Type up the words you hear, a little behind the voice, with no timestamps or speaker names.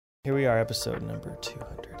Here we are, episode number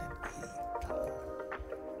 280.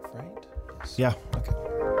 Right? Yes. Yeah.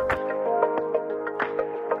 Okay.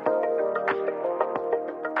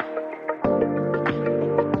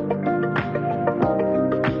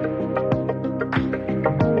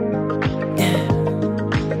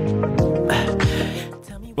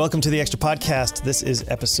 Welcome to the Extra Podcast. This is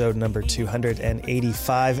episode number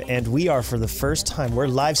 285, and we are, for the first time, we're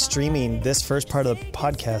live streaming this first part of the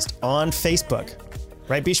podcast on Facebook.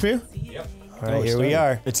 Right, Bishmu? Yep. All right, here we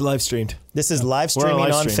are. It's live streamed. This is live streaming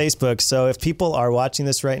live on stream. Facebook, so if people are watching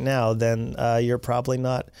this right now, then you're probably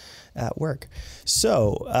not at work.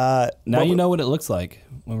 So Now you know what it looks like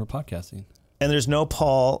when we're podcasting. and there's no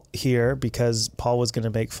Paul here because Paul was going to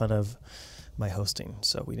make fun of my hosting,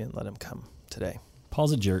 so we didn't let him come today.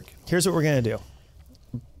 Paul's a jerk. Here's what we're going to do.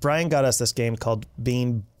 Brian got us this game called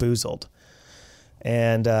Bean Boozled,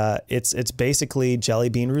 and it's basically jelly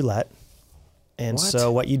bean roulette. And What?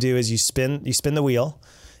 so what you do is you spin the wheel.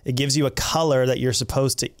 It gives you a color that you're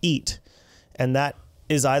supposed to eat, and that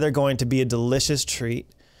is either going to be a delicious treat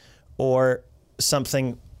or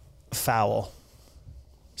something foul.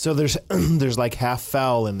 So there's like half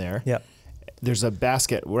foul in there. Yep. There's a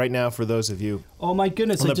basket right now for those of you Oh my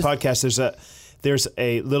goodness! on the podcast. There's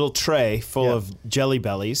a little tray full Yeah. of Jelly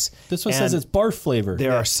Bellies. This one and says it's barf flavor.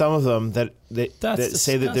 There are some of them that That's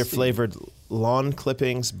say that they're disgusting. flavored lawn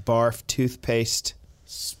clippings, barf, toothpaste,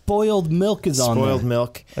 Spoiled milk is on spoiled there.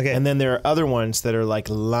 milk. Okay. And then there are other ones that are like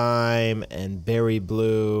lime and berry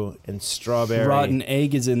blue and strawberry. Rotten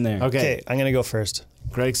egg is in there. Okay. Okay, I'm going to go first.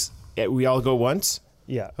 Greg's. We all go once?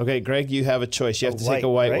 Yeah. Okay, Greg, you have a choice. You have to take a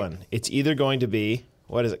white, white right? one. It's either going to be,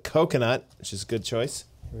 what is it, coconut, which is a good choice,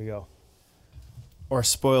 Here we go. or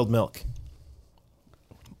spoiled milk.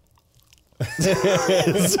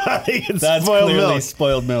 It's That's spoiled clearly milk.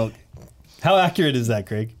 spoiled milk. How accurate is that,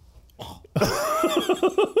 Greg?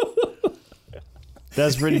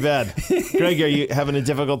 That's pretty bad. Greg, are you having a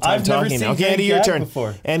difficult time I've never talking? seen Okay, Greg Andy, your gag turn.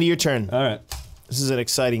 before. Andy, your turn. All right. This is an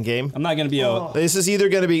exciting game. I'm not going to be a... This is either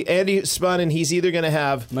going to be Andy spun, and he's either going to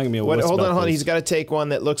have. I'm not gonna be a what, wuss hold on, about hold on. this. He's got to take one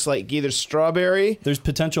that looks like either strawberry, There's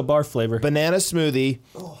potential barf flavor. banana smoothie,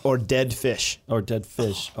 or dead fish. Or dead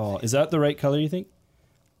fish. Oh, is that the right color, you think?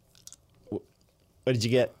 What did you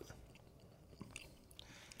get?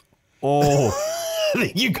 Oh.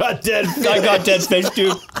 You got dead fish. I got dead fish,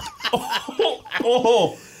 too.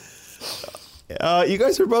 Oh. You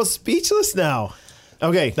guys are both speechless now.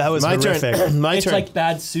 Okay, That was my horrific. turn. My It's turn. like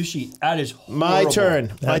bad sushi. That is horrible. My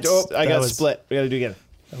turn. I That got was- split. We got to do it again.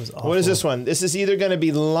 That was awful. What is this one? This is either going to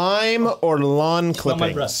be lime or lawn Smell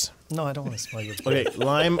my clippings. breath. No, I don't want to smell your breath. Okay,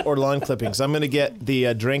 lime or lawn clippings. I'm going to get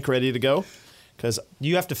the drink ready to go because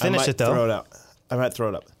You have to I finish might it, though. throw it out. I might throw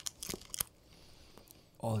it up.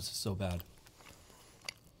 Oh, this is so bad.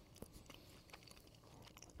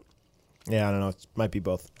 Yeah, I don't know. It might be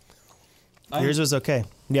both. Yours was okay.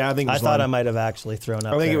 Yeah, I think it I was thought I lime. might have actually thrown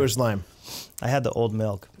up I think there. it was lime. I had the old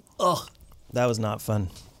milk. Ugh. That was not fun.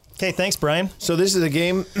 Okay, thanks, Brian. So this is a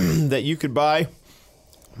game that you could buy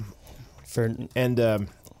For and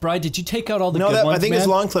Brian, did you take out all the no, good that ones, I think man? it's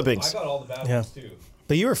lawn clippings. I got all the bad Yeah. ones too.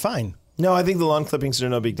 But you were fine. No, I think the lawn clippings are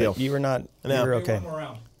no big deal. You were not. No. You were Okay, okay. one more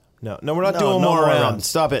round. No, we're not No, doing no more more around. rounds.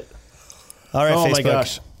 Stop it. All right, Oh Facebook. my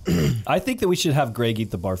gosh. I think that we should have Greg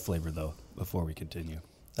eat the barf flavor, though, before we continue.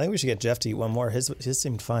 I think we should get Jeff to eat one more. His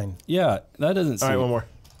seemed fine. Yeah, that doesn't All seem... right, one more.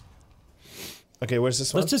 Okay, where's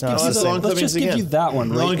this one? Let's just No, give it's you the the, same. let's Lawn just clippings give you again. that one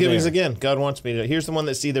right Lawn clippings there. again. God wants me to. Here's the one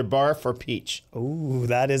that's either barf or peach. Ooh,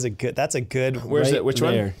 that's a good. Where's Right it? Which there.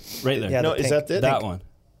 one? Right there. Yeah, No, the is pink. that it? that one.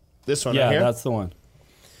 This one Yeah, right here? that's the one.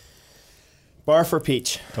 Barf or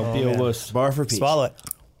peach? Don't be a man. wuss. Barf or peach? Swallow it.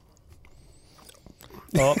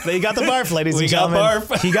 Oh, he got the barf, ladies We and got gentlemen.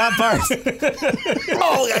 barf. He got barf.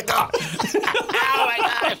 Oh my god!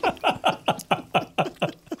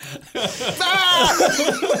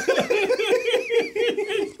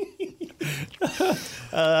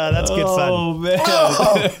 That's good fun. Oh,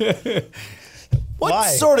 man. What Why?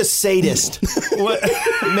 sort of sadist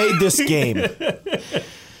made this game?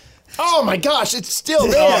 Oh my gosh! It's still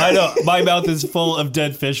there. Oh, I know. My mouth is full of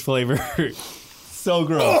dead fish flavor. So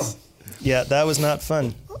gross. Yeah, that was not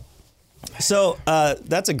fun. So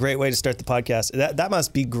that's a great way to start the podcast. That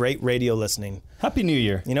must be great radio listening. Happy New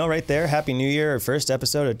Year. You know, right there, Happy New Year, our first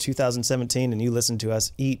episode of 2017, and you listen to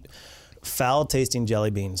us eat foul-tasting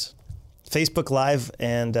jelly beans. Facebook Live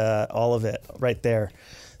and all of it right there.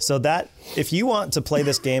 So that, if you want to play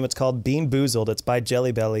this game, it's called Bean Boozled. It's by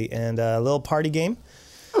Jelly Belly, and a little party game.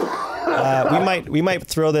 We might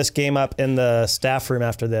throw this game up in the staff room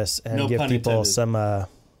after this and No give pun people intended. some.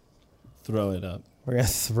 Throw it up. We're gonna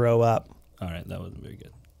throw up. All right, that wasn't very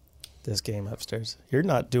good. this game upstairs. You're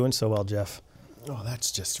not doing so well, Jeff. Oh,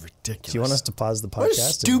 that's just ridiculous. Do you want us to pause the podcast? What a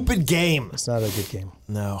stupid game. It's not a good game.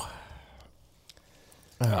 No.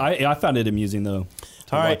 I found it amusing though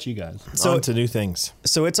to All right. watch you guys. So on to new things.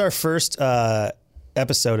 So it's our first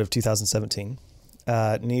episode of 2017.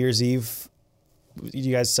 New Year's Eve.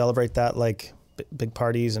 You guys celebrate that like big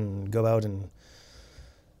parties and go out and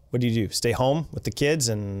what do you do? Stay home with the kids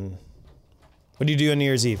and what do you do on New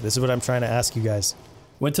Year's Eve? This is what I'm trying to ask you guys.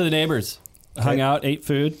 Went to the neighbors, hung out, ate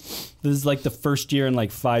food. This is like the first year in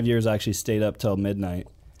like 5 years I actually stayed up till midnight.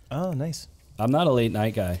 Oh, nice. I'm not a late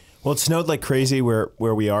night guy. Well, it snowed like crazy where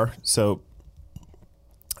we are. So,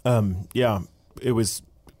 yeah, that was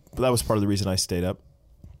part of the reason I stayed up.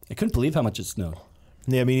 I couldn't believe how much it snowed.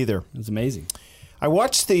 Yeah, me neither. It was amazing. I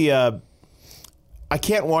watched I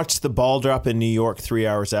can't watch the ball drop in New York 3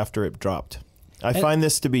 hours after it dropped. I find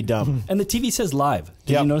this to be dumb. And the TV says live.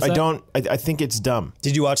 Did you notice that? I think it's dumb.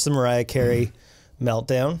 Did you watch the Mariah Carey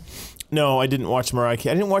meltdown? No, I didn't watch Mariah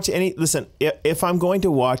Carey. I didn't watch any. Listen, if I'm going to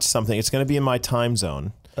watch something, it's going to be in my time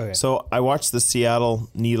zone. Okay. So I watched the Seattle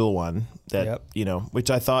Needle one that which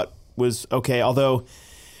I thought was okay. Although,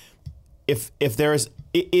 if there's,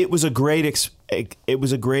 it was a great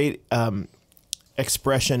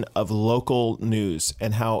expression of local news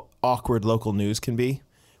and how awkward local news can be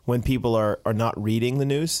when people are not reading the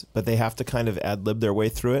news, but they have to kind of ad-lib their way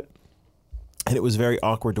through it. And it was very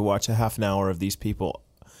awkward to watch a half an hour of these people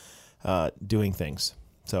doing things.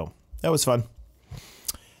 So that was fun.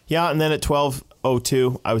 Yeah, and then at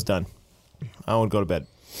 12:02, I was done. I would go to bed.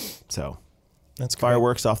 So That's great.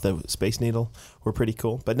 fireworks off the Space Needle were pretty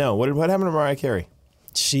cool. But no, what happened to Mariah Carey?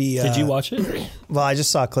 Did you watch it? Well, I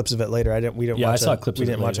just saw clips of it later. We didn't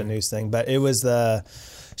watch a news thing, but it was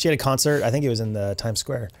she had a concert. I think it was in the Times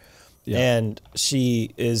Square. Yeah. And she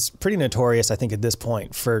is pretty notorious, I think, at this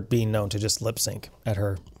point for being known to just lip sync at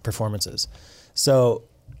her performances. So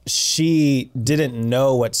she didn't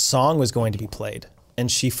know what song was going to be played, and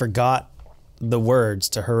she forgot the words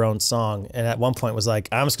to her own song. And at one point was like,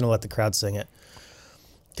 I'm just going to let the crowd sing it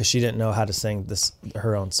because she didn't know how to sing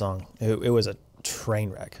her own song. It was a train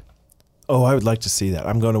wreck. Oh, I would like to see that.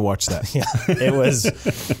 I'm going to watch that. Yeah, it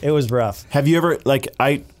was rough. Have you ever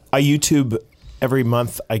I YouTube every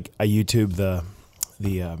month? I YouTube the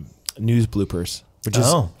news bloopers, which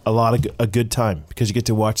is a good time because you get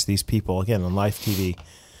to watch these people again on live TV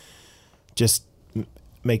just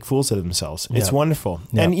make fools of themselves. Yeah. It's wonderful.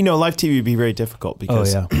 Yeah. And live TV would be very difficult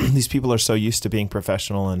because these people are so used to being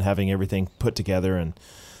professional and having everything put together and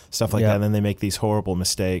stuff like that, and then they make these horrible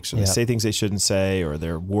mistakes, or they say things they shouldn't say, or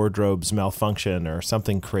their wardrobes malfunction, or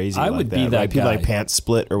something crazy I like would that. be that right? People guy. like pants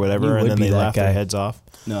split or whatever, and then they laugh their heads off.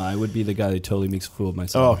 No, I would be the guy that totally makes a fool of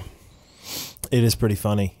myself. Oh, it is pretty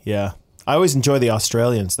funny, yeah. I always enjoy the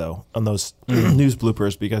Australians, though, on those news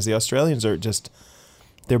bloopers, because the Australians are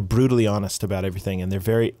they're brutally honest about everything, and they're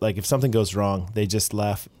very, if something goes wrong, they just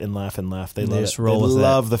laugh and laugh and laugh. They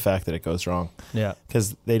love the fact that it goes wrong. Yeah.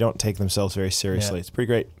 Because they don't take themselves very seriously. Yeah. It's pretty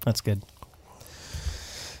great. That's good.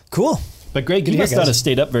 Cool. But Greg, you must not have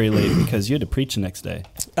stayed up very late because you had to preach the next day.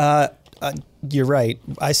 You're right.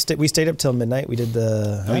 We stayed up till midnight. We did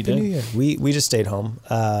the Happy New Year. We just stayed home.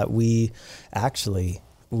 We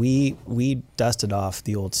dusted off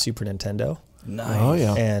the old Super Nintendo. Nice. Oh,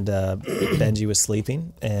 yeah. And Benji was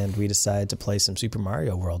sleeping, and we decided to play some Super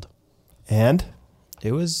Mario World. And?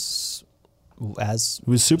 It was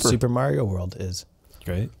super. Super Mario World is.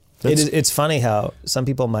 Great. It's funny how some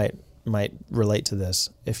people might relate to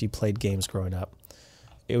this if you played games growing up.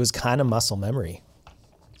 It was kind of muscle memory.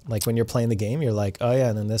 Like when you're playing the game, you're like, oh yeah,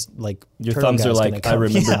 and then this your thumbs are like, I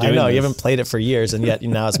remember doing I know, this. You haven't played it for years, and yet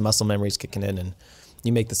now it's muscle memory's kicking in, and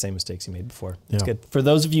you make the same mistakes you made before. It's good. For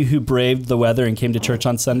those of you who braved the weather and came to church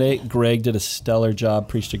on Sunday, Greg did a stellar job,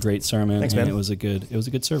 preached a great sermon. Thanks, man. It was a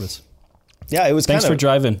good service. Yeah, it was. Thanks for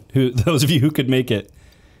driving. Those of you who could make it.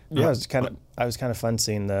 Yeah, it was kind of fun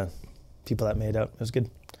seeing the people that made out. It was good.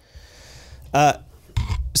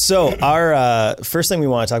 So our first thing we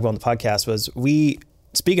want to talk about on the podcast was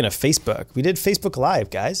speaking of Facebook, we did Facebook Live,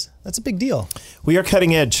 guys. That's a big deal. We are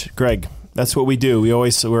cutting edge, Greg. That's what we do.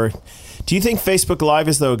 Do you think Facebook Live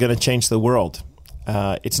is, though, going to change the world?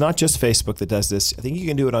 It's not just Facebook that does this. I think you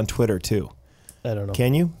can do it on Twitter, too. I don't know.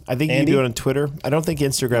 Can you? I think you can do it on Twitter. I don't think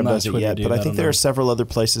Instagram does it yet, but I think there are several other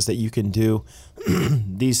places that you can do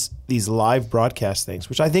these live broadcast things,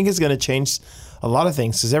 which I think is going to change a lot of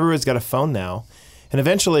things because everyone's got a phone now. And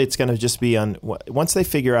eventually it's going to just be once they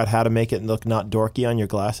figure out how to make it look not dorky on your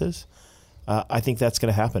glasses, I think that's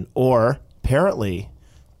going to happen. Or apparently,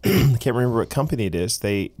 I can't remember what company it is,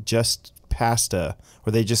 they just passed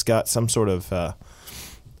they just got some sort of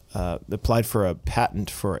applied for a patent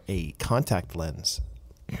for a contact lens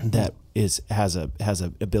that has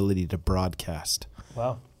a ability to broadcast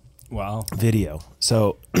Wow. video.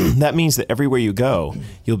 So that means that everywhere you go,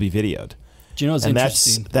 you'll be videoed. Do you know what's And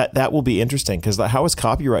interesting? that will be interesting, because how is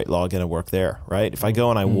copyright law going to work there, right? If I go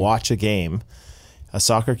and I watch a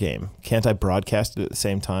soccer game, can't I broadcast it at the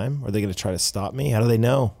same time? Are they going to try to stop me? How do they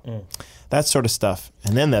know? That sort of stuff.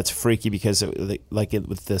 And then that's freaky, because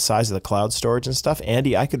with the size of the cloud storage and stuff,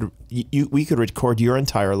 Andy, we could record your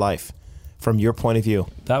entire life from your point of view.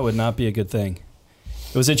 That would not be a good thing.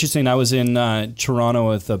 It was interesting. I was in Toronto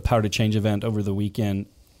with the Power to Change event over the weekend,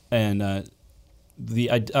 and I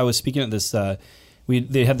was speaking at this.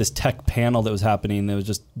 They had this tech panel that was happening. That was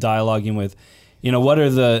just dialoguing with,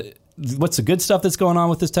 what's the good stuff that's going on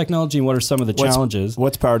with this technology, and what are some of the challenges?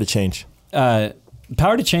 What's Power to Change?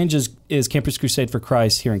 Power to Change is Campus Crusade for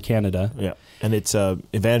Christ here in Canada. Yeah, and it's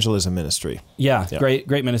evangelism ministry. Yeah.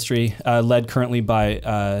 Great ministry, led currently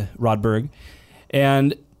by Rod Berg.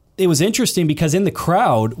 And it was interesting because in the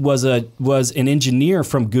crowd was an engineer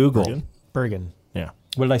from Google. Bergen. Yeah.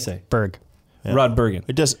 What did I say? Berg. Yeah. Rod Bergen.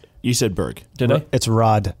 You said Berg. Did I? It's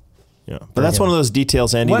Rod. Yeah. But that's one of those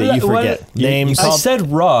details, Andy, What that did you I- what forget. did- Names, I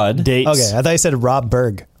said Rod. dates. Okay, I thought you said Rob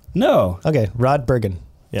Berg. No. Okay, Rod Bergen.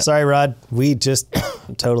 Yeah. Sorry, Rod. We just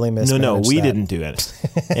totally missed. No, we didn't do it.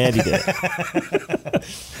 Andy did it.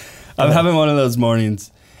 I'm having one of those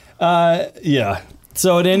mornings. Yeah.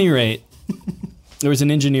 So at any rate, there was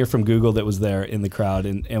an engineer from Google that was there in the crowd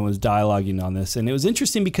and was dialoguing on this. And it was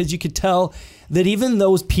interesting because you could tell that even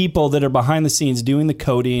those people that are behind the scenes doing the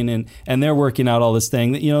coding and they're working out all this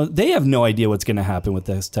thing, they have no idea what's going to happen with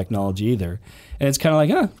this technology either. And it's kind of like,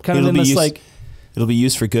 It'll be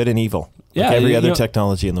used for good and evil. Yeah, like every other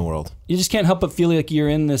technology in the world. You just can't help but feel like you're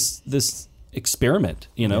in this experiment,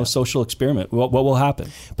 social experiment. What will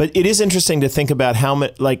happen? But it is interesting to think about how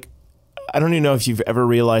much, I don't even know if you've ever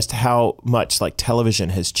realized how much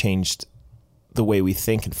television has changed the way we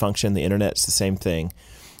think and function. The internet's the same thing.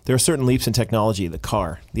 There are certain leaps in technology, the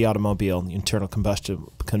car, the automobile, the internal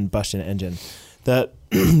combustion engine,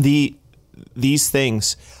 these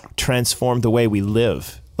things transform the way we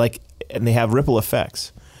live, and they have ripple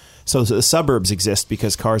effects. So the suburbs exist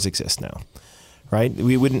because cars exist now, right?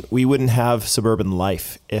 We wouldn't have suburban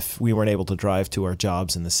life if we weren't able to drive to our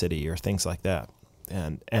jobs in the city or things like that.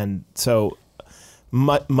 And so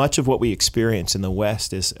much of what we experience in the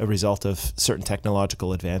West is a result of certain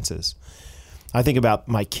technological advances. I think about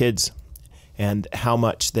my kids and how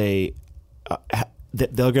much they're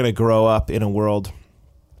going to grow up in a world,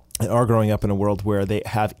 and are growing up in a world where they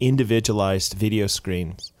have individualized video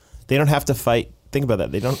screens. They don't have to fight. Think about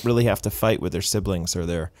that. They don't really have to fight with their siblings or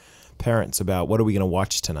their parents about what are we going to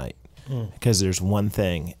watch tonight, because there's one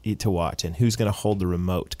thing to watch, and who's going to hold the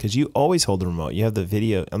remote, because you always hold the remote. You have the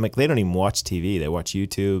video. They don't even watch TV. They watch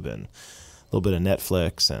YouTube and a little bit of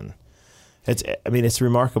Netflix, and it's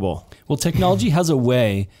remarkable. Well, technology has a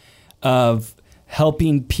way of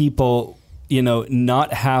helping people,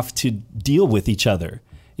 not have to deal with each other,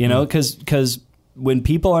 because when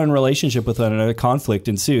people are in relationship with one another, conflict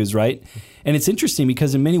ensues, right? And it's interesting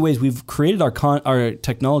because in many ways we've created our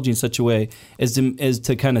technology in such a way as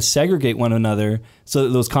to kind of segregate one another so that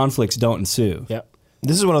those conflicts don't ensue. Yeah.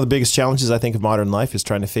 This is one of the biggest challenges, I think, of modern life, is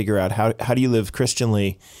trying to figure out how do you live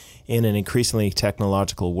Christianly in an increasingly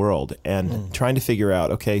technological world, and trying to figure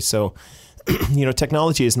out, okay, so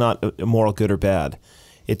technology is not a moral good or bad.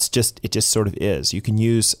 It just sort of is. You can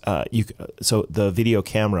use so the video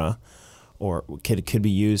camera could be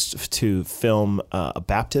used to film a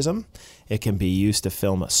baptism. It can be used to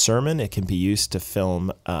film a sermon. It can be used to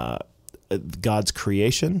film God's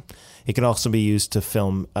creation. It can also be used to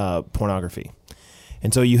film pornography.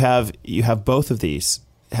 And so you have both of these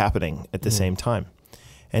happening at the same time.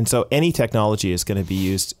 And so any technology is going to be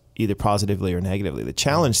used either positively or negatively. The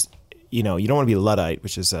challenge, you don't want to be a Luddite,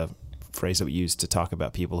 which is a phrase that we use to talk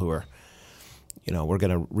about people who are, we're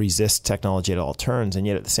going to resist technology at all turns. And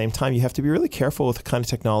yet at the same time, you have to be really careful with the kind of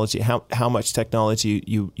technology, how much technology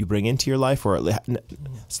you bring into your life, or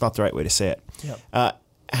it's not the right way to say it. Yep.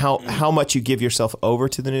 How much you give yourself over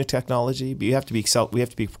to the new technology. But we have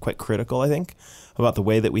to be quite critical, I think, about the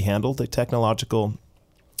way that we handle the technological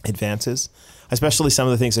advances, especially some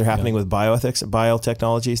of the things that are happening with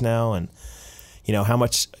biotechnologies now, and how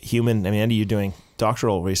much Andy, you're doing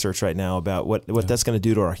doctoral research right now about what that's going to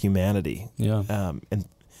do to our humanity. Yeah.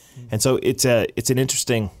 And so it's an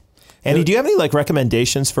interesting. Andy, do you have any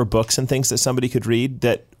recommendations for books and things that somebody could read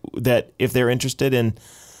that if they're interested in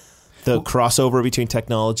the crossover between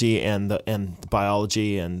technology and the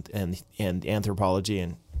biology and anthropology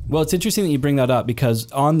and Well, it's interesting that you bring that up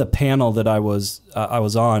because on the panel that I was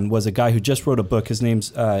on was a guy who just wrote a book. His name's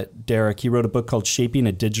Derek. He wrote a book called Shaping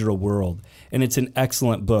a Digital World, and it's an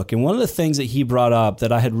excellent book. And one of the things that he brought up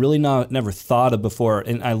that I had really never thought of before,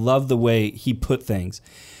 and I love the way he put things,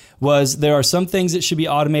 was there are some things that should be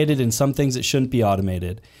automated and some things that shouldn't be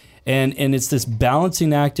automated. And it's this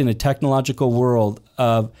balancing act in a technological world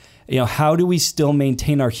of, how do we still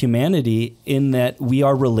maintain our humanity in that we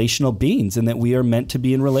are relational beings and that we are meant to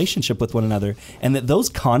be in relationship with one another, and that those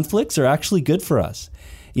conflicts are actually good for us.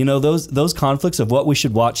 Those conflicts of what we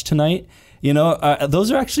should watch tonight,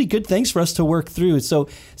 those are actually good things for us to work through. So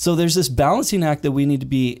there's this balancing act that we need to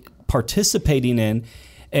be participating in,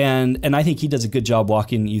 and I think he does a good job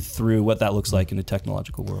walking you through what that looks like in a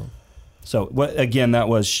technological world. So again, that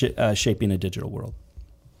was shaping a digital world.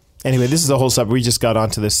 Anyway, this is a whole subject. We just got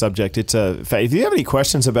onto this subject. It's if you have any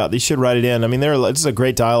questions about these, you should write it in. I mean, this is a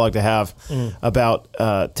great dialogue to have about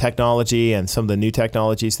technology and some of the new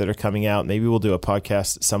technologies that are coming out. Maybe we'll do a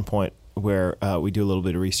podcast at some point where we do a little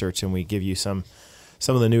bit of research and we give you some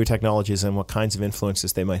of the newer technologies and what kinds of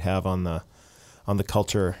influences they might have on the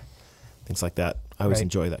culture, things like that. I always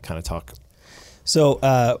enjoy that kind of talk. So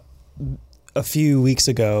a few weeks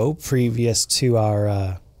ago, previous to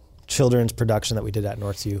our children's production that we did at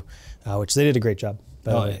Northview, which they did a great job.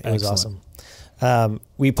 It was awesome.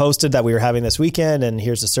 We posted that we were having this weekend, and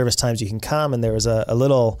here's the service times you can come. And there was a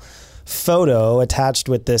little photo attached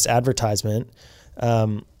with this advertisement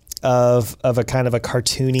of a kind of a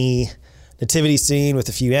cartoony nativity scene with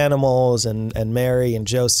a few animals and Mary and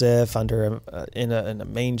Joseph in a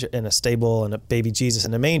manger, in a stable, and a baby Jesus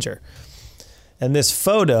in a manger. And this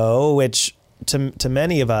photo, which to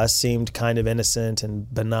many of us seemed kind of innocent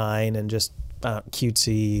and benign and just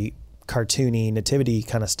cutesy, cartoony, nativity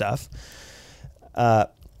kind of stuff,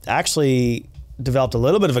 actually developed a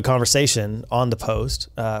little bit of a conversation on the post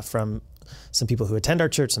from some people who attend our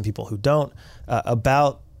church, some people who don't,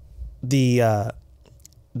 about the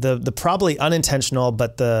probably unintentional,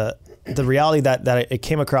 but the reality that it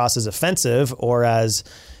came across as offensive or as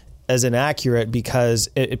inaccurate because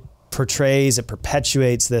it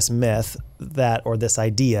perpetuates this myth or this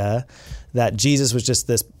idea that Jesus was just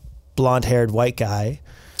this blonde-haired white guy.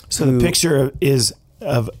 So the picture is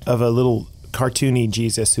of a little cartoony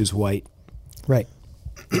Jesus who's white. Right.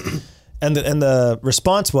 And the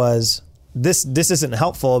response was, this isn't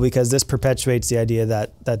helpful because this perpetuates the idea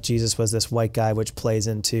that Jesus was this white guy, which plays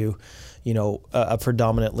into, a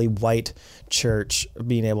predominantly white church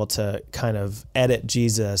being able to kind of edit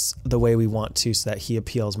Jesus the way we want to so that he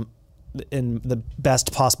appeals in the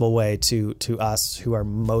best possible way to us who are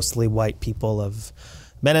mostly white people of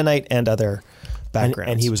Mennonite and other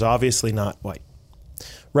backgrounds. And he was obviously not white.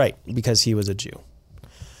 Right, because he was a Jew.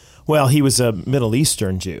 Well, he was a Middle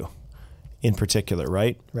Eastern Jew in particular,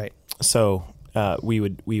 right? Right. So we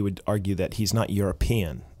would argue that he's not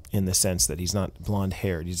European in the sense that he's not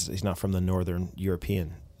blonde-haired. He's not from the northern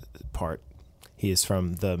European part. He is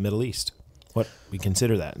from the Middle East. What we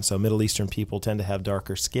consider that. And so Middle Eastern people tend to have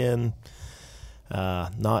darker skin,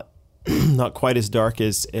 not quite as dark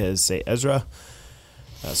as say Ezra,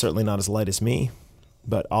 certainly not as light as me,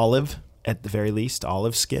 but olive at the very least,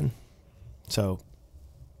 olive skin. So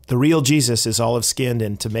the real Jesus is olive skinned,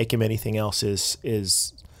 and to make him anything else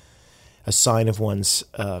is a sign of one's,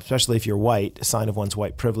 especially if you're white, a sign of one's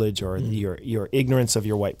white privilege or your ignorance of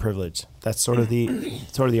your white privilege. That's sort of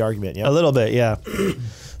the argument. Yeah, a little bit, yeah.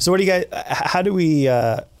 So what do you guys? How do we?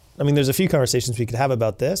 There's a few conversations we could have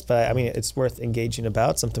about this, but it's worth engaging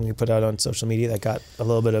about. Something we put out on social media that got a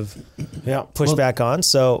little bit of pushback on.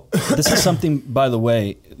 So this is something, by the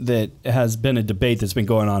way, that has been a debate that's been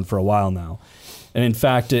going on for a while now, and in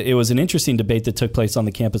fact, it was an interesting debate that took place on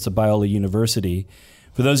the campus of Biola University.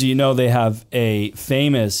 For those of you who know, they have a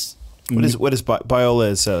famous. What is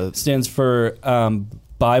Biola? Stands for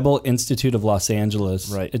Bible Institute of Los Angeles.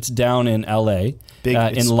 Right. It's down in L.A.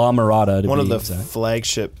 In La Mirada. One of the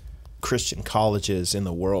flagship Christian colleges in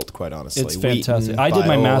the world. Quite honestly, it's fantastic. I did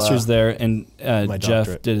my master's there, and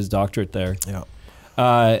Jeff did his doctorate there.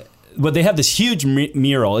 Yeah. But they have this huge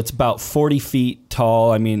mural. It's about 40 feet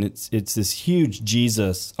tall. It's this huge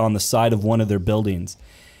Jesus on the side of one of their buildings,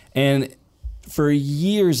 and for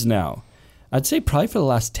years now, I'd say probably for the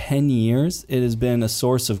last 10 years, it has been a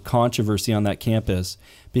source of controversy on that campus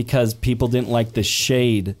because people didn't like the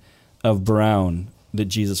shade of brown that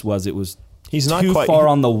Jesus was. It was too far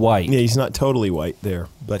on the white. Yeah, he's not totally white there,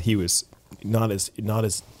 but he was not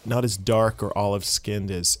as dark or olive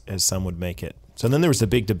skinned as some would make it. So then there was a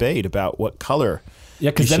big debate about what color.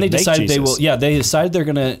 Yeah, because then they decided they decided they're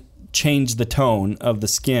going to change the tone of the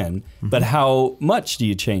skin, but how much do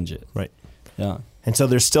you change it? Right. Yeah. And so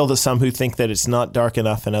there's still some who think that it's not dark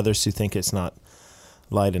enough and others who think it's not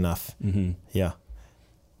light enough. Mm-hmm. Yeah.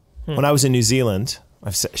 When I was in New Zealand,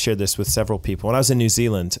 I've shared this with several people. When I was in New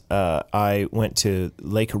Zealand, I went to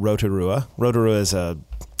Lake Rotorua. Rotorua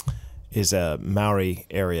is a Maori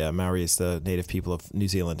area. Maori is the native people of New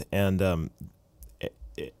Zealand, and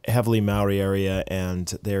heavily Maori area. And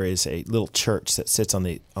there is a little church that sits on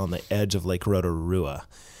the edge of Lake Rotorua,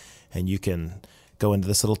 and you can go into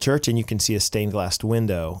this little church and you can see a stained glass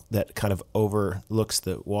window that kind of overlooks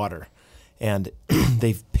the water, and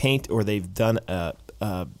they've done a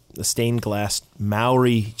stained glass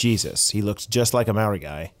Maori Jesus. He looks just like a Maori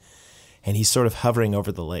guy, and he's sort of hovering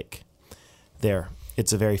over the lake there.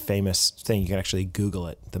 It's a very famous thing. You can actually Google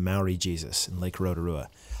it, the Maori Jesus in Lake Rotorua.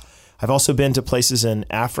 I've also been to places in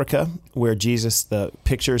Africa where the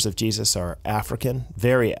pictures of Jesus are African,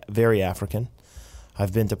 very, very African.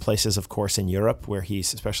 I've been to places, of course, in Europe where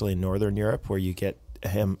he's, especially in Northern Europe, where you get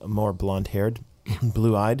him more blonde-haired,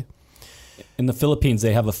 blue-eyed. In the Philippines,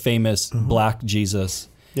 they have a famous black Jesus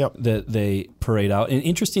that they parade out. And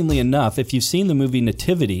interestingly enough, if you've seen the movie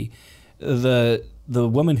Nativity, the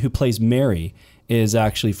woman who plays Mary is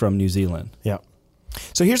actually from New Zealand. Yeah.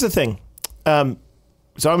 So here's the thing.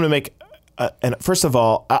 So I'm going to make, and first of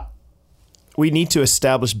all, we need to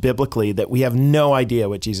establish biblically that we have no idea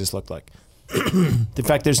what Jesus looked like. In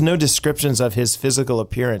fact, there's no descriptions of his physical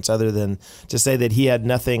appearance other than to say that he had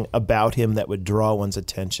nothing about him that would draw one's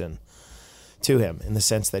attention to him, in the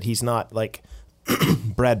sense that he's not like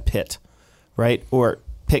Brad Pitt, right? Or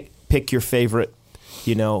pick your favorite,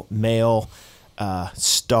 male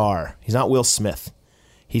star. He's not Will Smith.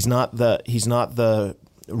 He's not the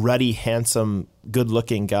ruddy, handsome,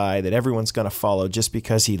 good-looking guy that everyone's going to follow just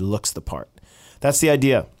because he looks the part. That's the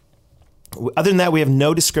idea. Other than that, we have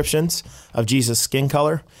no descriptions of Jesus' skin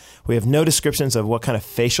color. We have no descriptions of what kind of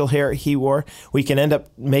facial hair he wore. We can end up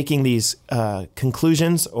making these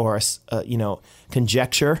conclusions or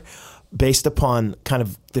conjecture based upon kind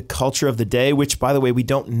of the culture of the day, which, by the way, we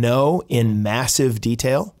don't know in massive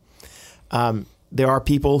detail. There are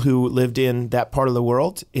people who lived in that part of the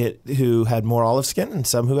world who had more olive skin and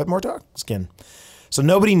some who had more dark skin. So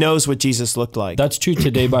nobody knows what Jesus looked like. That's true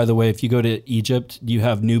today, by the way. If you go to Egypt, you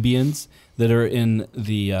have Nubians that are in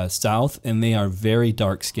the south, and they are very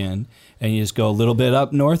dark skinned. And you just go a little bit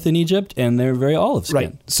up north in Egypt, and they're very olive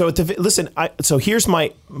skinned. Right. So so here's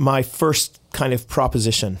my first kind of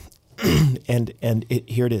proposition, and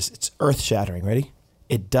here it is. It's earth shattering. Ready?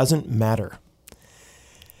 It doesn't matter.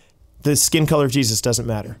 The skin color of Jesus doesn't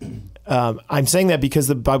matter. I'm saying that because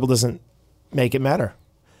the Bible doesn't make it matter.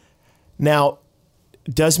 Now,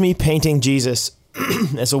 does me painting Jesus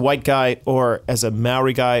as a white guy or as a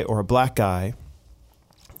Maori guy or a black guy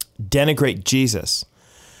denigrate Jesus?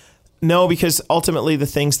 No, because ultimately the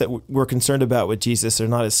things that we're concerned about with Jesus are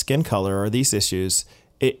not his skin color or these issues.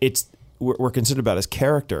 We're concerned about his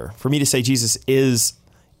character. For me to say Jesus is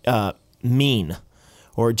mean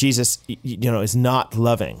or Jesus, is not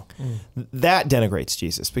loving, that denigrates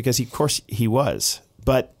Jesus because of course he was.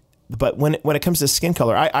 But when it comes to skin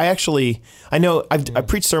color, I know I've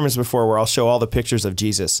preached sermons before where I'll show all the pictures of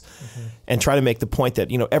Jesus and try to make the point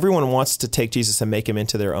that, everyone wants to take Jesus and make him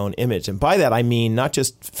into their own image. And by that, I mean, not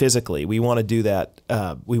just physically, we want to do that.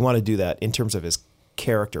 We want to do that in terms of his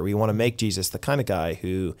character. We want to make Jesus the kind of guy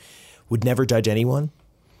who would never judge anyone.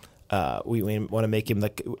 We want to make him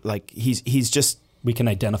like he's just, we can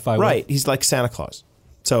identify with. Right. He's like Santa Claus.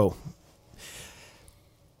 So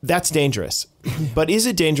that's dangerous. But is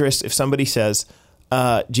it dangerous if somebody says,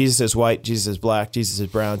 Jesus is white, Jesus is black, Jesus is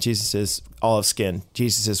brown, Jesus is olive skin,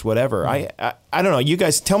 Jesus is whatever? I don't know. You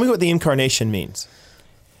guys, tell me what the incarnation means.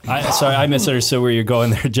 Sorry, I misunderstood where you're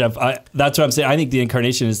going there, Jeff. That's what I'm saying. I think the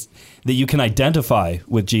incarnation is that you can identify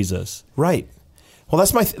with Jesus. Right. Well,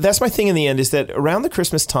 that's my thing in the end, is that around the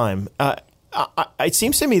Christmas time, it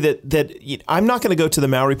seems to me that I'm not going to go to the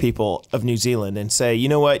Maori people of New Zealand and say, you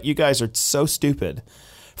know what, you guys are so stupid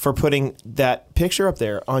for putting that picture up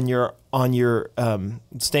there on your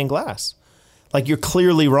stained glass. Like, you're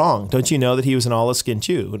clearly wrong. Don't you know that he was an olive-skinned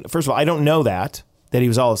Jew? First of all, I don't know that he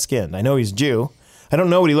was olive-skinned. I know he's a Jew. I don't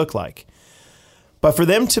know what he looked like. But for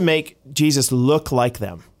them to make Jesus look like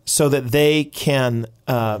them so that they can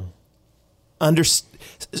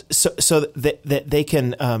so that they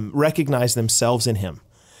can recognize themselves in him,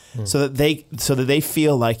 so that they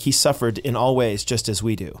feel like he suffered in all ways just as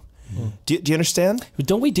we do. Do you understand?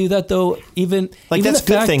 Don't we do that though? Even that's a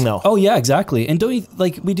good thing though. Oh yeah, exactly. And don't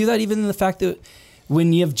we do that even in the fact that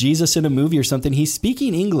when you have Jesus in a movie or something, he's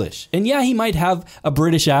speaking English, and yeah, he might have a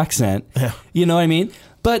British accent. Yeah. You know what I mean?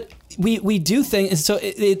 But we do things, so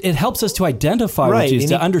it helps us to identify Right, with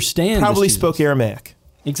Jesus, and to he understand. Probably this Jesus. spoke Aramaic.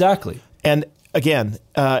 Exactly. And again,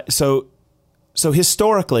 so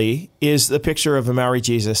historically, is the picture of a Maori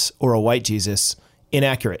Jesus or a white Jesus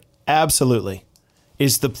inaccurate? Absolutely.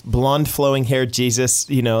 Is the blonde, flowing-haired Jesus,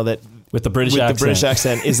 that With the British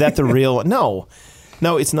accent. Is that the real one? No,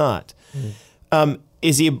 it's not.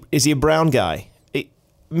 Is he a brown guy?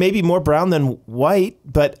 Maybe more brown than white,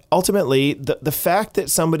 but ultimately, the fact that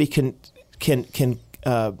somebody can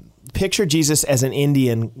picture Jesus as an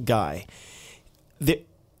Indian guy,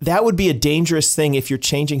 that would be a dangerous thing if you're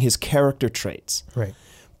changing his character traits. Right.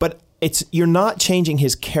 But you're not changing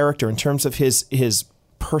his character in terms of his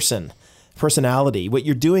personality. What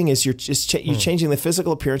you're doing is you're changing the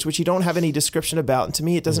physical appearance, which you don't have any description about. And to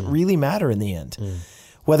me, it doesn't really matter in the end,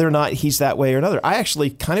 whether or not he's that way or another. I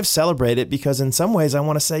actually kind of celebrate it because in some ways I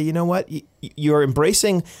want to say, you know what? You're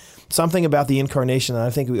embracing something about the incarnation that I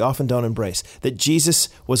think we often don't embrace, that Jesus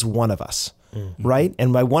was one of us, right?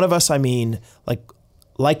 And by one of us, I mean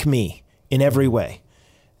like me in every way.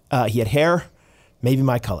 He had hair, maybe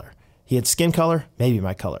my color. He had skin color, maybe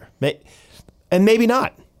my color. And maybe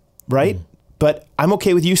not, right? But I'm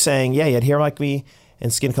okay with you saying, yeah, he had hair like me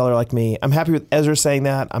and skin color like me. I'm happy with Ezra saying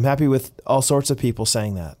that. I'm happy with all sorts of people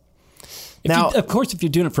saying that. Of course, if you're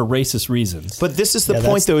doing it for racist reasons. But this is the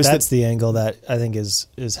point, though, that's the angle that I think is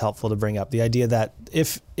helpful to bring up. The idea that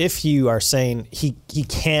if you are saying he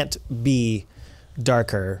can't be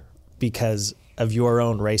darker because of your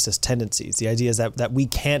own racist tendencies, the idea is that we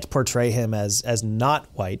can't portray him as not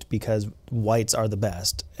white because whites are the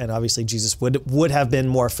best, and obviously Jesus would have been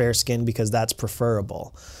more fair skinned because that's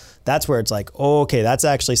preferable. That's where it's like, oh, okay, that's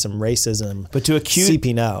actually some racism. But to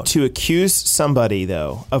accuse somebody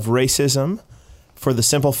though of racism for the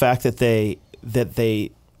simple fact that they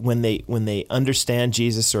when they understand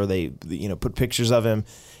Jesus or they put pictures of him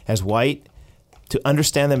as white, to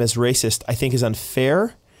understand them as racist, I think is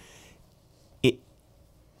unfair.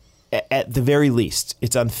 At the very least,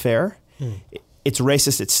 it's unfair. It's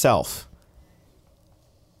racist itself,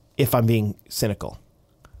 if I'm being cynical.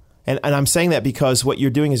 And I'm saying that because what you're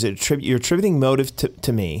doing is you're attributing motive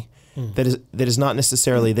to me that is not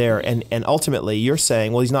necessarily there. And ultimately, you're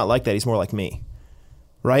saying, well, he's not like that. He's more like me.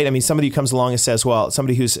 Right? I mean, somebody who comes along and says, well,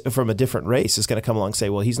 somebody who's from a different race is going to come along and say,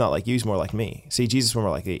 well, he's not like you. He's more like me. See, Jesus is more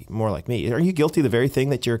like me. Are you guilty of the very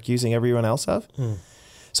thing that you're accusing everyone else of?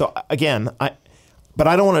 So again, but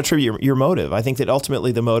I don't want to attribute your motive. I think that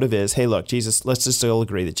ultimately the motive is, hey, look, Jesus, let's just all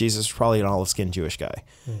agree that Jesus was probably an olive-skinned Jewish guy.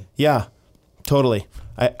 Yeah, totally.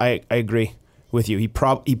 I agree with you. He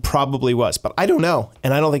probably was, but I don't know.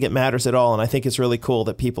 And I don't think it matters at all. And I think it's really cool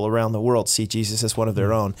that people around the world see Jesus as one of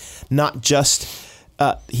their own.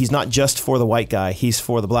 He's not just for the white guy. He's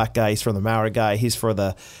for the black guy. He's for the Maori guy. He's for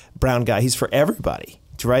the brown guy. He's for everybody.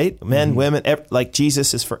 Right? Men, women, like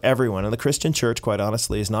Jesus is for everyone. And the Christian church, quite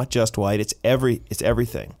honestly, is not just white. It's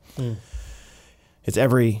everything. It's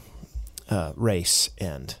every race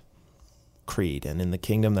and creed. And in the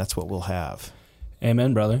kingdom, that's what we'll have.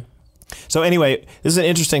 Amen, brother. So anyway, this is an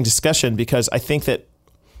interesting discussion because I think that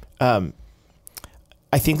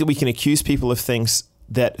we can accuse people of things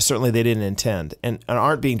that certainly they didn't intend and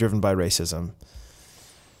aren't being driven by racism.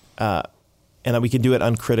 And we can do it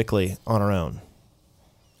uncritically on our own.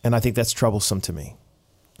 And I think that's troublesome to me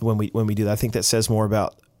when we do that. I think that says more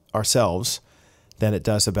about ourselves than it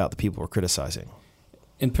does about the people we're criticizing.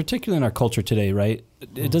 In particular in our culture today, right?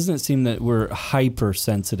 It doesn't seem that we're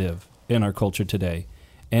hypersensitive in our culture today.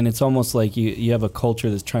 And it's almost like you have a culture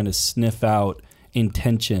that's trying to sniff out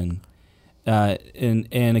intention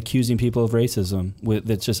and accusing people of racism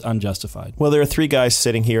that's just unjustified. Well, there are three guys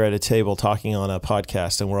sitting here at a table talking on a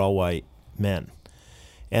podcast, and we're all white men.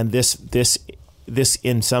 And this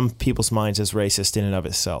in some people's minds is racist in and of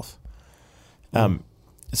itself.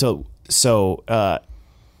 So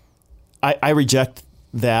I reject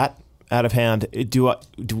that out of hand.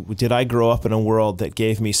 Did I grow up in a world that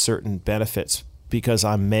gave me certain benefits because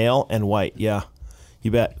I'm male and white? Yeah,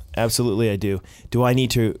 you bet. Absolutely, I do. Do I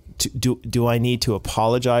need to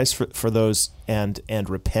apologize for those and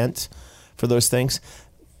repent for those things?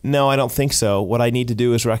 No, I don't think so. What I need to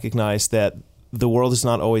do is recognize that the world is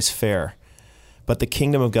not always fair. But the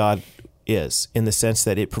kingdom of God is, in the sense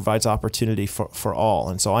that it provides opportunity for all.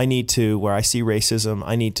 And so I need to, where I see racism,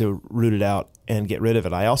 I need to root it out and get rid of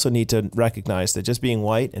it. I also need to recognize that just being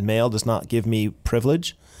white and male does not give me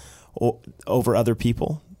privilege over other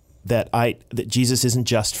people, that Jesus isn't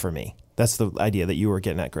just for me. That's the idea that you were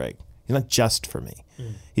getting at, Greg. He's not just for me.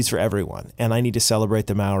 He's for everyone. And I need to celebrate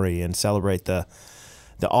the Maori and celebrate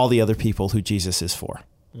all the other people who Jesus is for.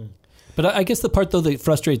 But I guess the part, though, that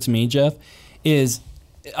frustrates me, Jeff, is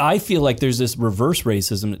I feel like there's this reverse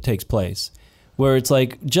racism that takes place where it's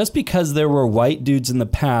like, just because there were white dudes in the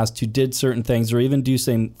past who did certain things or even do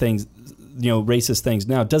same things, racist things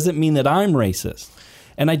now, doesn't mean that I'm racist.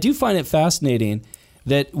 And I do find it fascinating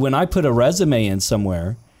that when I put a resume in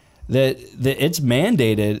somewhere, that it's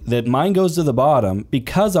mandated that mine goes to the bottom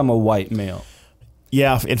because I'm a white male.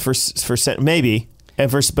 Yeah, and for maybe, and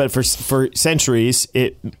for centuries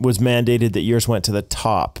it was mandated that yours went to the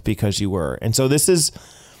top because you were. And so this is,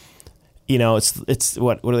 it's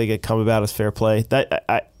what do they get come about as fair play?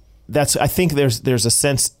 I think there's a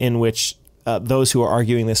sense in which those who are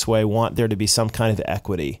arguing this way want there to be some kind of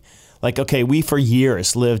equity. Like, okay, we for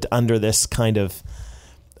years lived under this kind of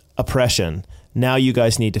oppression. Now you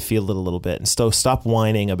guys need to feel it a little bit and so stop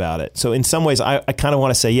whining about it. So in some ways, I kind of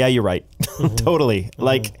want to say, yeah, you're right. Mm-hmm. Totally. Mm-hmm.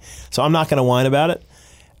 Like, so I'm not going to whine about it.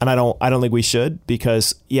 And I don't think we should,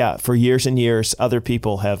 because for years and years, other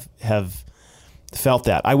people have felt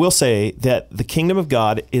that. I will say that the kingdom of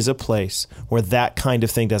God is a place where that kind of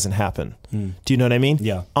thing doesn't happen. Mm. Do you know what I mean?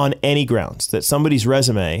 Yeah. On any grounds, that somebody's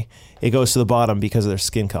resume, it goes to the bottom because of their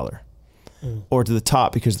skin color or to the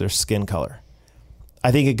top because of their skin color.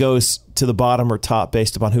 I think it goes to the bottom or top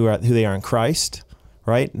based upon who they are in Christ,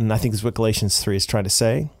 right? And I think that's what Galatians 3 is trying to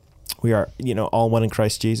say. We are, all one in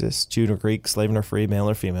Christ Jesus, Jew or Greek, slave or free, male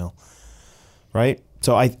or female, right?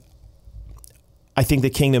 So I think the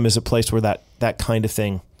kingdom is a place where that kind of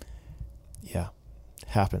thing,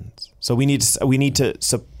 happens. So we need to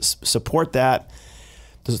support that.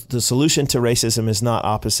 The solution to racism is not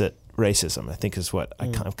opposite racism, I think is what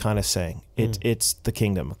I'm kind of saying. It's the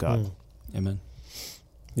kingdom of God. Amen.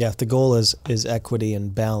 Yeah, if the goal is equity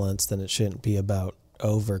and balance, then it shouldn't be about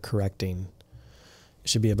overcorrecting. It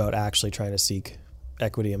should be about actually trying to seek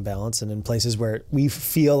equity and balance. And in places where we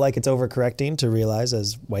feel like it's overcorrecting, to realize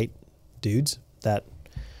as white dudes that,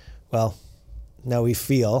 now we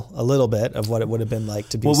feel a little bit of what it would have been like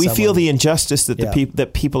to be. Well, we feel the injustice that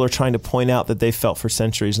that people are trying to point out that they've felt for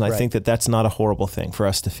centuries, and I think that that's not a horrible thing for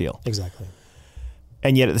us to feel. Exactly.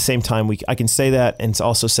 And yet at the same time, I can say that and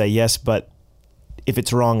also say yes, but if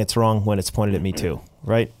it's wrong when it's pointed at me too,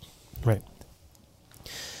 right? Right.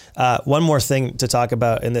 One more thing to talk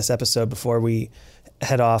about in this episode before we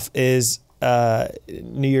head off is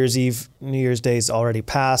New Year's Eve. New Year's Day's already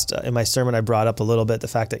passed. In my sermon, I brought up a little bit the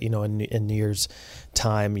fact that, in New Year's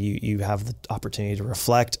time, you have the opportunity to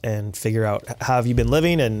reflect and figure out how have you been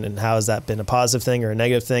living and how has that been a positive thing or a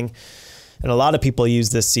negative thing. And a lot of people use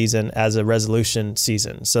this season as a resolution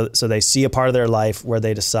season. So they see a part of their life where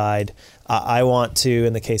they decide, I want to,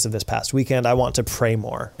 in the case of this past weekend, I want to pray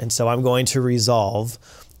more. And so I'm going to resolve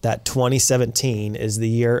that 2017 is the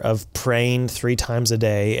year of praying 3 times a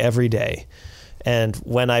day, every day. And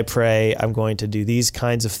when I pray, I'm going to do these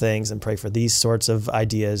kinds of things and pray for these sorts of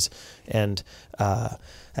ideas. And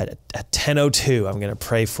at 10:02, I'm going to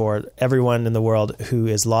pray for everyone in the world who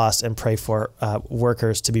is lost and pray for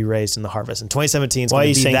workers to be raised in the harvest. And 2017 is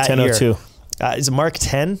going to be that year. Why are you saying 10:02? Is it Mark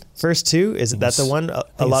 10, verse 2? Is that the one?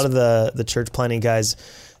 A lot of the church planning guys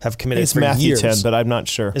have committed for Matthew years. Matthew 10, but I'm not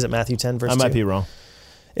sure. Is it Matthew 10, verse 2? I might be wrong.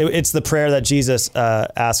 It's the prayer that Jesus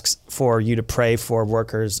asks for you to pray for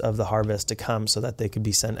workers of the harvest to come so that they could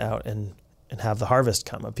be sent out and have the harvest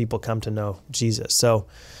come, of people come to know Jesus. So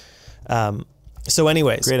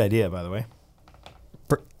anyways. Great idea, by the way.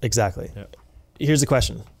 Exactly. Yep. Here's the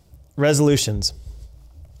question. Resolutions.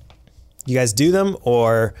 You guys do them,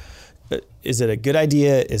 or is it a good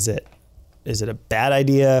idea? Is it a bad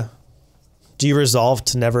idea? Do you resolve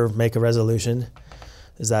to never make a resolution?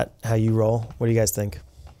 Is that how you roll? What do you guys think?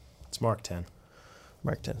 It's Mark 10.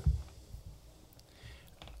 Mark 10.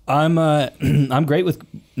 I'm great with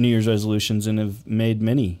New Year's resolutions and have made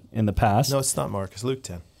many in the past. No, it's not Mark. It's Luke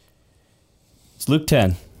 10. It's Luke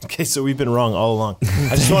 10. Okay, so we've been wrong all along.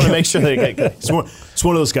 I just want to make sure that it's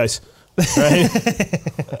one of those guys, right?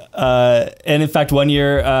 And in fact, one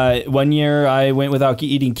year I went without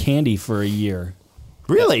eating candy for a year.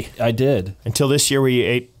 Really? I did. Until this year, where you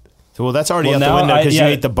ate. Well, that's already out the window because you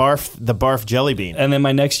ate the barf jelly bean. And then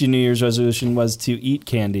my next New Year's resolution was to eat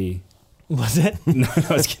candy. Was it? No,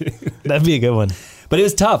 I was kidding. That'd be a good one. But it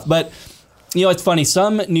was tough. But it's funny.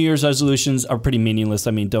 Some New Year's resolutions are pretty meaningless.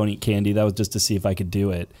 I mean, don't eat candy. That was just to see if I could do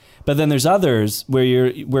it. But then there's others where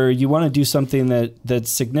you want to do something that's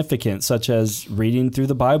significant, such as reading through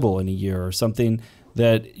the Bible in a year, or something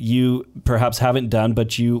that you perhaps haven't done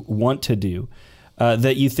but you want to do.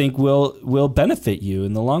 That you think will benefit you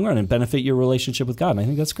in the long run and benefit your relationship with God. And I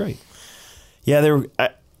think that's great. Yeah,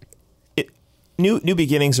 new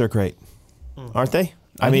beginnings are great, aren't they?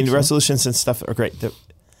 I mean, so. Resolutions and stuff are great.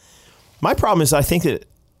 My problem is I think that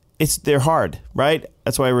they're hard, right?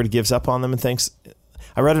 That's why everybody gives up on them and things.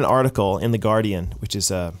 I read an article in The Guardian, which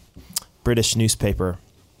is a British newspaper.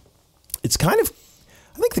 It's kind of,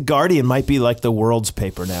 I think The Guardian might be like the world's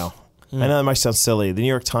paper now. I know that might sound silly. The New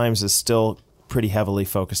York Times is still pretty heavily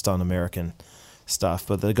focused on American stuff,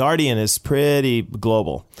 but The Guardian is pretty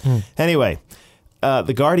global. Anyway,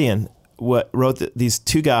 The Guardian wrote these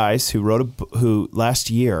two guys who last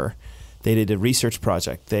year they did a research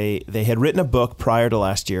project. They had written a book prior to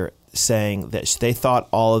last year saying that they thought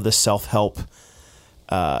all of the self-help,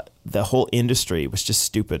 the whole industry was just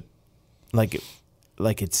stupid. Like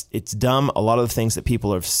it's dumb. A lot of the things that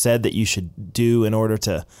people have said that you should do in order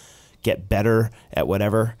to get better at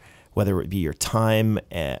whatever, whether it be your time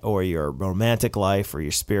or your romantic life or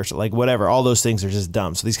your spiritual, like whatever, all those things are just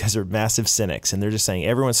dumb. So these guys are massive cynics, and they're just saying,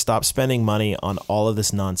 everyone stop spending money on all of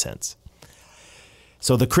this nonsense.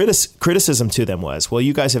 So the criticism to them was, well,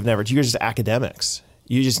 you're just academics.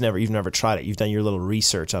 You've never tried it. You've done your little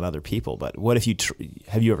research on other people, but what if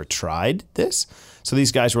have you ever tried this? So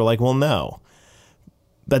these guys were like, well, no.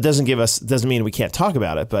 That doesn't mean we can't talk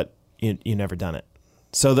about it, but you never done it.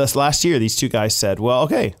 So this last year, these two guys said, well,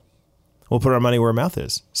 okay, we'll put our money where our mouth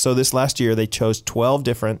is. So this last year, they chose 12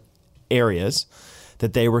 different areas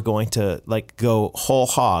that they were going to like go whole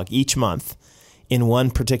hog each month in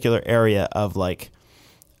one particular area of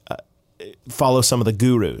follow some of the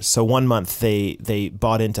gurus. So one month they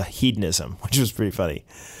bought into hedonism, which was pretty funny.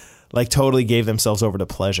 Like totally gave themselves over to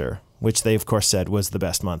pleasure, which they of course said was the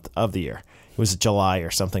best month of the year. It was July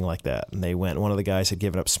or something like that. And they went, one of the guys had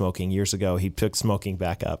given up smoking years ago. He took smoking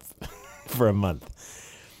back up for a month.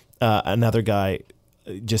 Another guy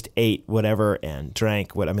just ate whatever and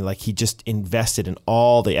drank he just invested in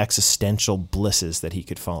all the existential blisses that he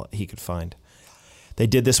could find. They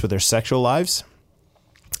did this with their sexual lives.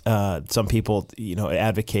 Some people,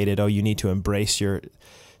 advocated, you need to embrace your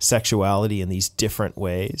sexuality in these different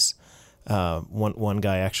ways. One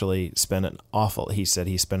guy actually spent an awful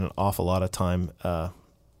lot of time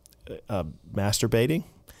masturbating.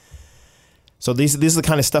 So these are the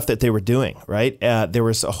kind of stuff that they were doing, right? There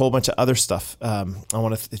was a whole bunch of other stuff. I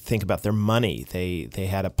want to think about their money. They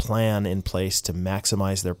had a plan in place to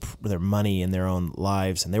maximize their money in their own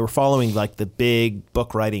lives, and they were following like the big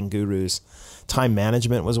book writing gurus. Time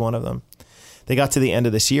management was one of them. They got to the end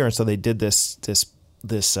of this year, and so they did this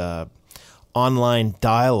online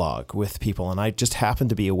dialogue with people. And I just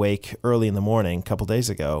happened to be awake early in the morning a couple days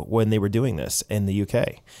ago when they were doing this in the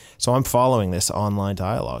UK. So I'm following this online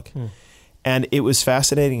dialogue. And it was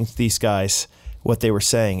fascinating to these guys. What they were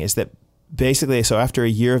saying is that basically, so after a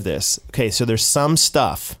year of this, okay, so there's some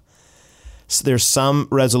stuff, there's some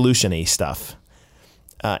resolution-y stuff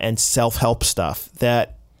and self-help stuff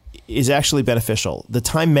that is actually beneficial. The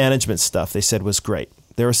time management stuff they said was great.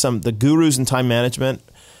 There were the gurus in time management.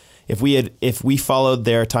 If we followed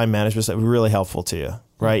their time management, that would be really helpful to you,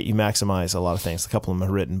 right? You maximize a lot of things. A couple of them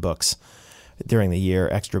have written books during the year,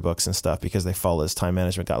 extra books and stuff, because they followed this time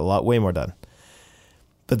management, got way more done.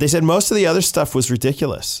 But they said most of the other stuff was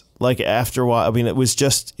ridiculous. Like after a while, it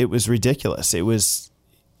was ridiculous. It was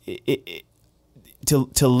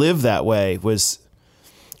to live that way was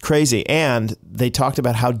crazy. And they talked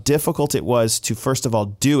about how difficult it was to, first of all,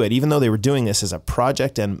 do it. Even though they were doing this as a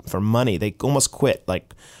project and for money, they almost quit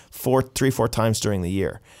like 4 times during the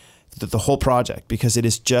year, the whole project, because it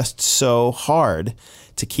is just so hard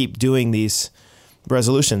to keep doing these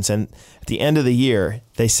resolutions. And at the end of the year,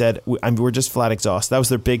 they said, we're just flat exhausted. That was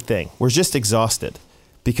their big thing. We're just exhausted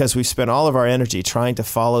because we've spent all of our energy trying to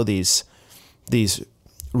follow these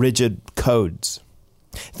rigid codes.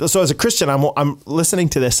 So as a Christian, I'm listening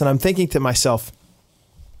to this and I'm thinking to myself,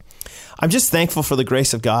 I'm just thankful for the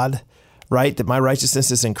grace of God, right? That my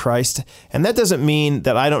righteousness is in Christ. And that doesn't mean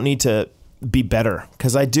that I don't need to be better,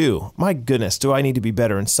 because I do. My goodness, do I need to be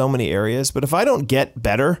better in so many areas? But if I don't get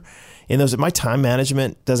better in those, if my time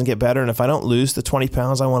management doesn't get better, and if I don't lose the 20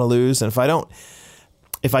 pounds I want to lose, and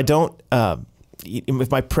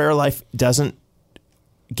if my prayer life doesn't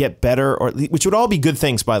get better, which would all be good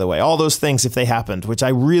things, by the way, all those things, if they happened, which I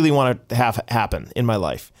really want to have happen in my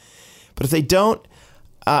life. But if they don't,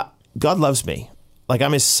 God loves me. Like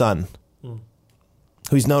I'm his son,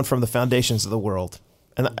 who's known from the foundations of the world.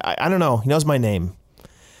 And I don't know, he knows my name.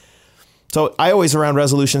 So I always, around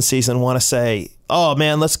resolution season, want to say, oh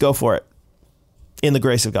man, let's go for it in the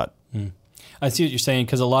grace of God. I see what you're saying,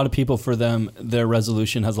 because a lot of people, for them, their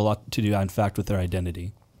resolution has a lot to do, in fact, with their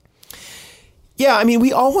identity. Yeah, I mean,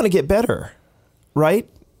 we all want to get better, right?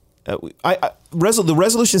 The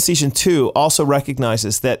resolution season 2 also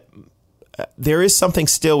recognizes that there is something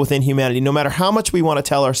still within humanity, no matter how much we want to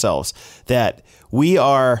tell ourselves that we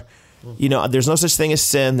are You know, there's no such thing as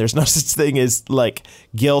sin. There's no such thing as like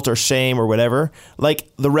guilt or shame or whatever. Like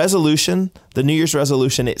the resolution, the New Year's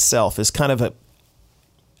resolution itself is kind of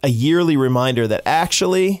a yearly reminder that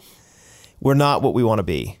actually we're not what we want to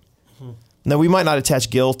be. Now, we might not attach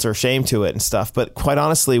guilt or shame to it and stuff, but quite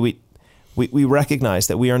honestly, we recognize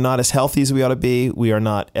that we are not as healthy as we ought to be. We are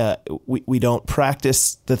not, we don't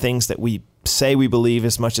practice the things that we say we believe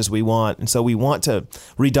as much as we want. And so we want to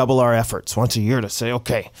redouble our efforts once a year to say,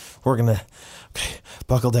 okay, we're going to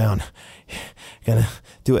buckle down, going to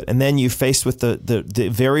do it. And then you faced with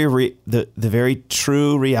the very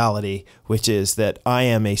true reality, which is that I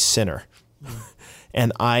am a sinner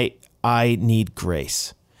and I need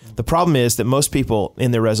grace. The problem is that most people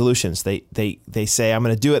in their resolutions, they say, I'm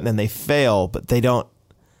going to do it, and then they fail, but they don't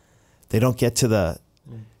get to the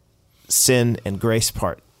sin and grace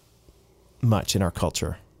part much in our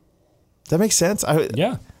culture. Does that make sense?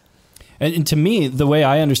 Yeah. And to me, the way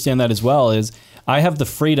I understand that as well is I have the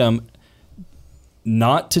freedom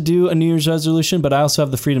not to do a New Year's resolution, but I also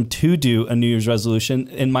have the freedom to do a New Year's resolution,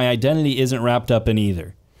 and my identity isn't wrapped up in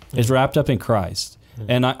either. It's wrapped up in Christ.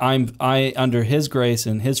 And I under His grace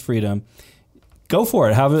and His freedom, go for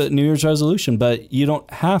it. Have a New Year's resolution, but you don't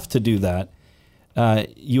have to do that.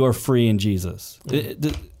 You are free in Jesus.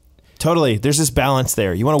 Totally. There's this balance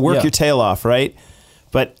there. You want to work your tail off, right?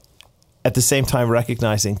 But at the same time,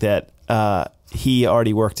 recognizing that He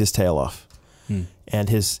already worked His tail off, and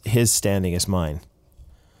His standing is mine.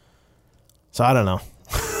 So I don't know.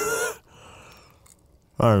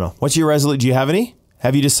 What's your resolution? Do you have any?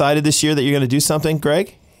 Have you decided this year that you're going to do something,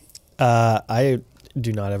 Greg? I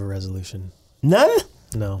do not have a resolution. None?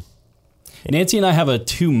 No. Nancy and I have a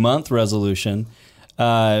 2-month resolution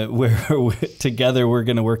where together we're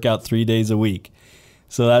going to work out 3 days a week.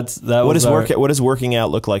 So what does working out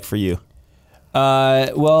look like for you?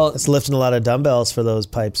 Well, it's lifting a lot of dumbbells for those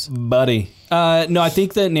pipes, buddy. No, I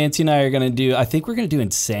think that Nancy and I are going to do. I think we're going to do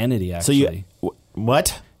Insanity. Actually, so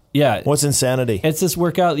what? Yeah. What's Insanity? It's this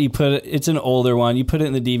workout you put it. It's an older one. You put it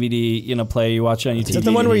in the DVD, player. You watch it on your TV. Is that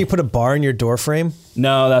the one where you put a bar in your door frame?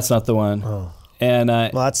 No, that's not the one. Oh. And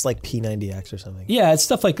well, that's like P90X or something. Yeah, it's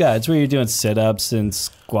stuff like that. It's where you're doing sit-ups and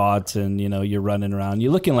squats, and you're running around.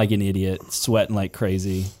 You're looking like an idiot, sweating like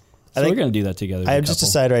crazy. So we're going to do that together. I have just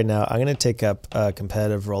decided right now, I'm going to take up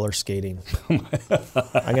competitive roller skating.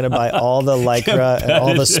 I'm going to buy all the Lycra and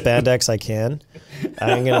all the spandex I can.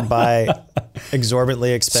 I'm going to buy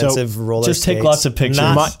exorbitantly expensive roller skates. Just take lots of pictures.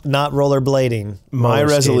 Not rollerblading. My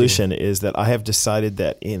resolution is that I have decided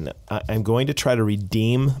that I'm going to try to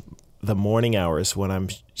redeem the morning hours when I'm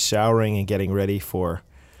showering and getting ready for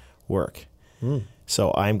work.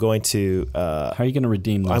 So I'm going to... how are you going to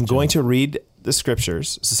redeem those? I'm going to read the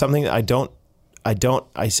scriptures. So something that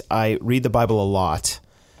I read the Bible a lot,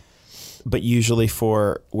 but usually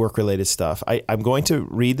for work-related stuff. I'm going to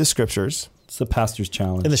read the scriptures. It's the pastor's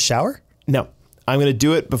challenge. In the shower? No. I'm going to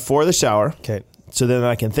do it before the shower. Okay. So then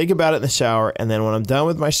I can think about it in the shower, and then when I'm done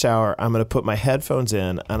with my shower, I'm going to put my headphones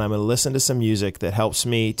in, and I'm going to listen to some music that helps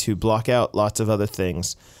me to block out lots of other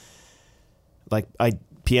things. Like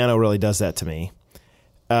piano really does that to me.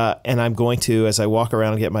 And I'm going to, as I walk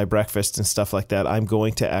around and get my breakfast and stuff like that, I'm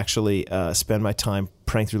going to actually spend my time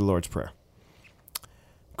praying through the Lord's Prayer.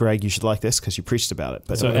 Greg, you should like this because you preached about it.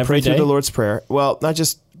 But so every day? Through the Lord's Prayer. Well, not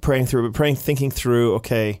just praying through, but thinking through,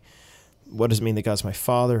 okay, what does it mean that God's my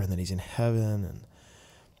Father and that He's in heaven, and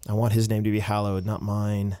I want His name to be hallowed, not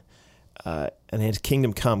mine, and His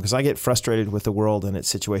kingdom come, because I get frustrated with the world and its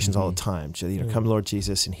situations all the time. So, come Lord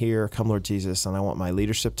Jesus, and here, come Lord Jesus, and I want my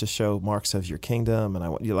leadership to show marks of your kingdom, and I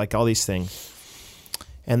want like all these things.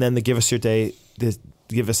 And then give us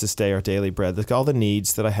this day our daily bread. All the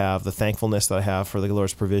needs that I have, the thankfulness that I have for the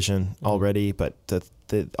Lord's provision already, but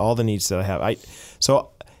all the needs that I have.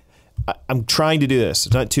 I'm trying to do this.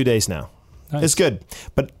 It's not 2 days now. Nice. It's good.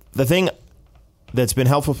 But the thing that's been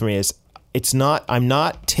helpful for me is I'm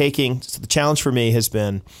not taking, so the challenge for me has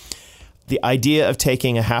been the idea of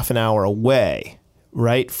taking a half an hour away,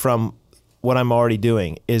 right, from what I'm already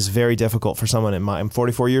doing is very difficult for someone I'm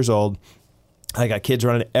 44 years old. I got kids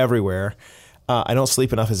running everywhere. I don't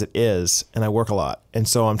sleep enough as it is, and I work a lot. And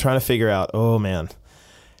so I'm trying to figure out, oh man.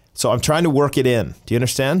 So I'm trying to work it in. Do you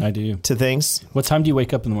understand? I do. To things. What time do you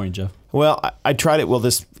wake up in the morning, Jeff? Well, I tried it. Well,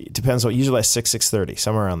 this depends. Usually at 6:30,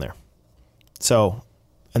 somewhere around there. So,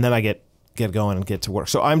 and then I get going and get to work.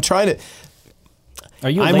 So I'm trying to.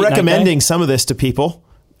 I'm recommending some of this to people.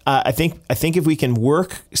 I think if we can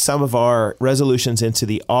work some of our resolutions into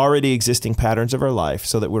the already existing patterns of our life,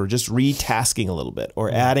 so that we're just retasking a little bit,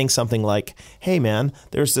 or adding something like, "Hey, man,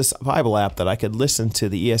 there's this Bible app that I could listen to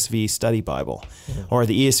the ESV Study Bible, or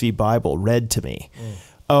the ESV Bible read to me."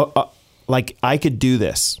 like I could do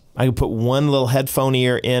this. I could put one little headphone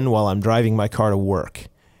ear in while I'm driving my car to work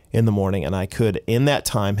in the morning, and I could, in that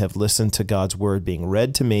time, have listened to God's word being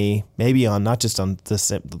read to me, maybe on not just on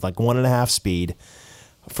this like 1.5 speed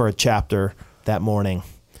for a chapter that morning,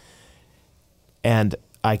 and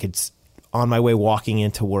I could, on my way walking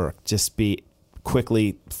into work, just be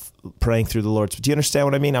quickly praying through the Lord's. Do you understand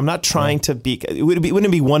what I mean? I'm not trying to be. Wouldn't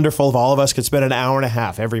it be wonderful if all of us could spend an hour and a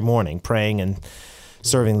half every morning praying and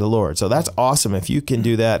serving the Lord? So that's awesome. If you can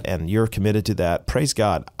do that and you're committed to that, praise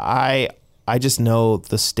God. I just know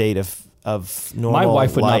the state of normal My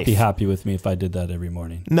wife would life. not be happy with me if I did that every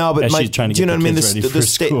morning. No, but she's trying to do you get know what I mean?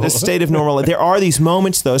 The state of normal life. There are these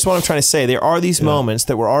moments, though. That's what I'm trying to say. There are these moments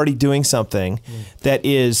that we're already doing something that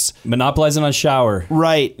is monopolizing on a shower.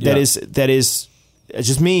 Right. That is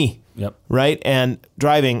just me. Yep. Right. And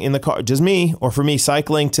driving in the car, just me. Or for me,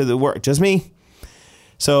 cycling to the work, just me.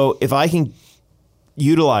 So if I can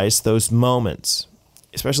utilize those moments,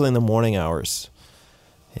 especially in the morning hours,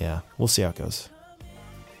 we'll see how it goes.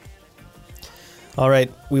 All right.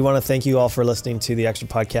 We want to thank you all for listening to the Extra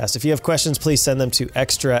Podcast. If you have questions, please send them to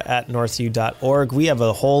extra@northview.org. We have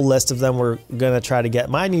a whole list of them we're going to try to get.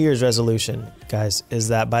 My New Year's resolution, guys, is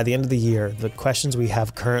that by the end of the year, the questions we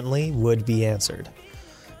have currently would be answered.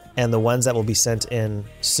 And the ones that will be sent in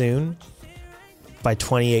soon, by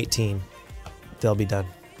 2018, they'll be done.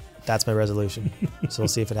 That's my resolution. So we'll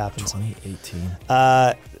see if it happens.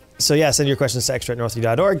 2018. So send your questions to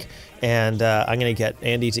extra@northview.org, and I'm going to get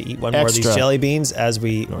Andy to eat one more of these Extra. jelly beans as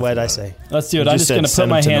we. What did I say? Let's do it. You I'm just just going to said put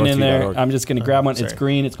my send hand them in to there. northview.org. I'm just going to grab one. sorry. It's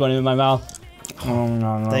green. It's going in my mouth.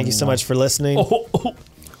 Thank you so much for listening. Oh.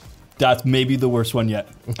 That's maybe the worst one yet.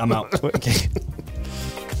 I'm out. Okay.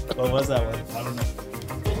 What was that one? I don't know.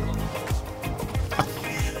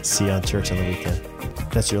 See you on church on the weekend.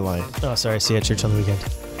 That's your line. Oh, sorry. See you at church on the weekend.